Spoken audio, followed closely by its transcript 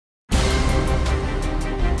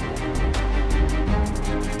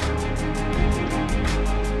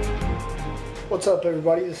What's up,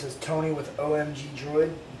 everybody? This is Tony with OMG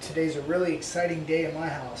Droid. Today's a really exciting day in my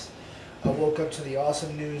house. I woke up to the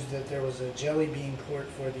awesome news that there was a Jelly Bean port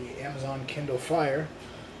for the Amazon Kindle Fire,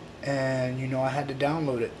 and I had to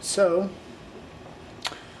download it. So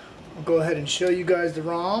I'll go ahead and show you guys the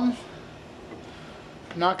ROM.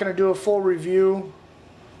 I'm not going to do a full review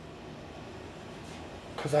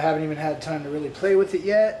because I haven't even had time to really play with it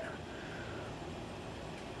yet,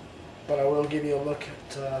 but I will give you a look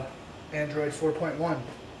at Android 4.1.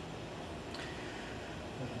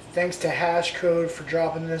 Thanks to Hashcode for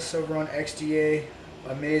dropping this over on XDA.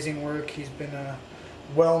 Amazing work. He's been a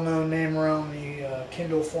well-known name around the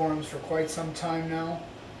Kindle forums for quite some time now,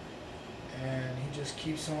 and he just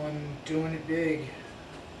keeps on doing it big.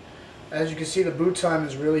 As you can see, the boot time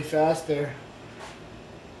is really fast there.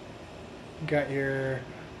 You got your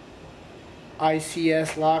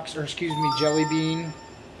ICS locks, or excuse me, Jelly Bean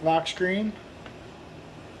lock screen.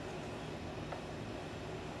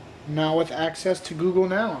 Now with access to Google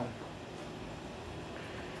Now.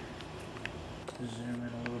 Zoom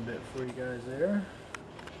in a little bit for you guys there.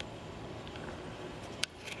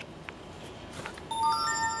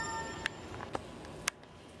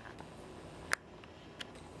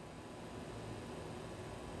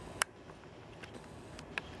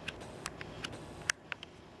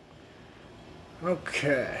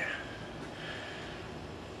 Okay.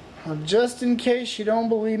 Now, just in case you don't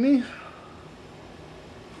believe me,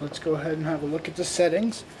 let's go ahead and have a look at the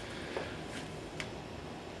settings.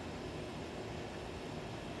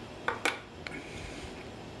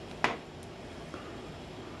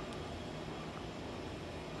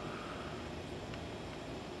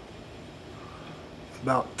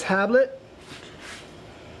 About tablet.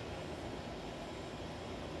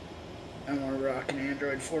 And we're rocking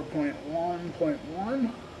Android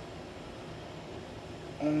 4.1.1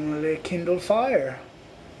 on the Kindle Fire.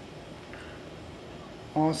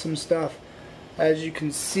 Awesome stuff. As you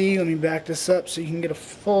can see, let me back this up so you can get a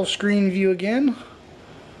full screen view again.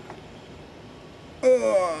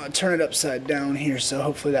 Turn it upside down here so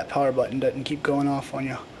hopefully that power button doesn't keep going off on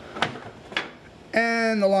you.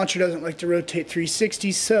 And the launcher doesn't like to rotate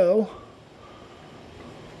 360, so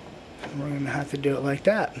we're going to have to do it like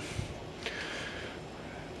that.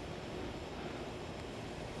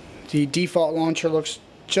 The default launcher looks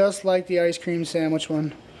just like the ice cream sandwich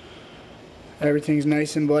one. Everything's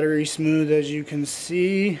nice and buttery smooth, as you can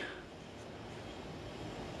see.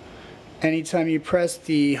 Anytime you press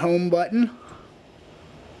the home button,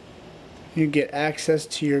 you get access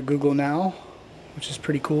to your Google Now, which is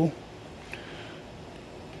pretty cool.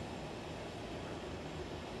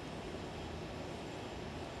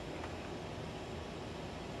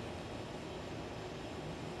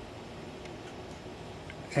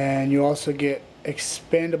 And you also get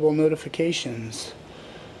expandable notifications.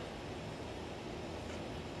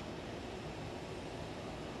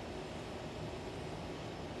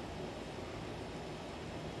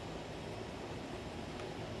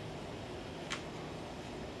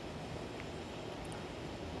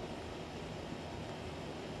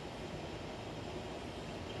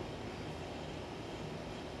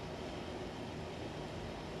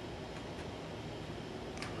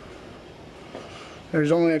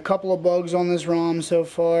 There's only a couple of bugs on this ROM so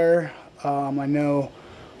far. I know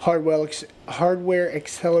hardware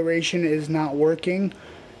acceleration is not working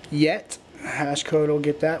yet. Hashcode will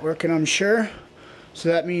get that working, I'm sure. So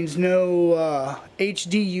that means no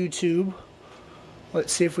HD YouTube.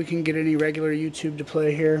 Let's see if we can get any regular YouTube to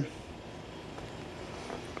play here.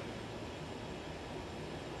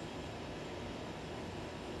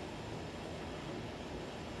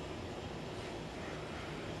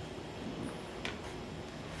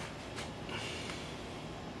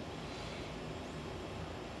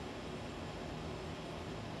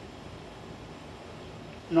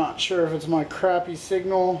 Not sure if it's my crappy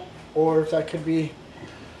signal or if that could be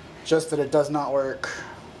just that it does not work.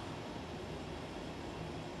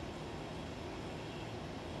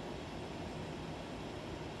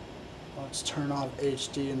 Let's turn off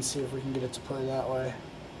HD and see if we can get it to play that way.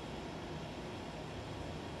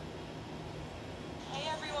 Hey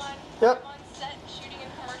everyone. Yep. I'm on set shooting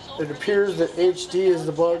a commercial. It appears that HD is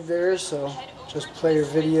the bug there, so just play your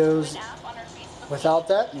videos without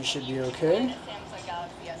that and you should be okay.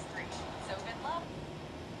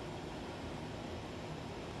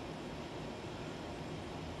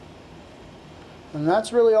 And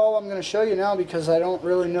that's really all I'm going to show you now because I don't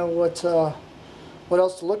really know what else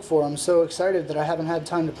to look for. I'm so excited that I haven't had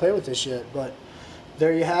time to play with this yet. But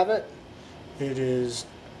there you have it. It is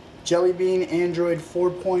Jelly Bean Android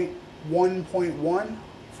 4.1.1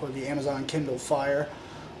 for the Amazon Kindle Fire.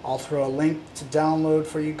 I'll throw a link to download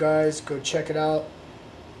for you guys. Go check it out.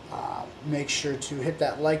 Make sure to hit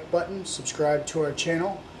that like button, subscribe to our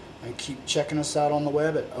channel, and keep checking us out on the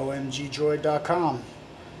web at omgdroid.com.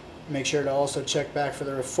 Make sure to also check back for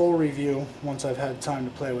the full review once I've had time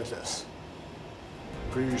to play with this.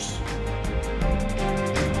 Peace.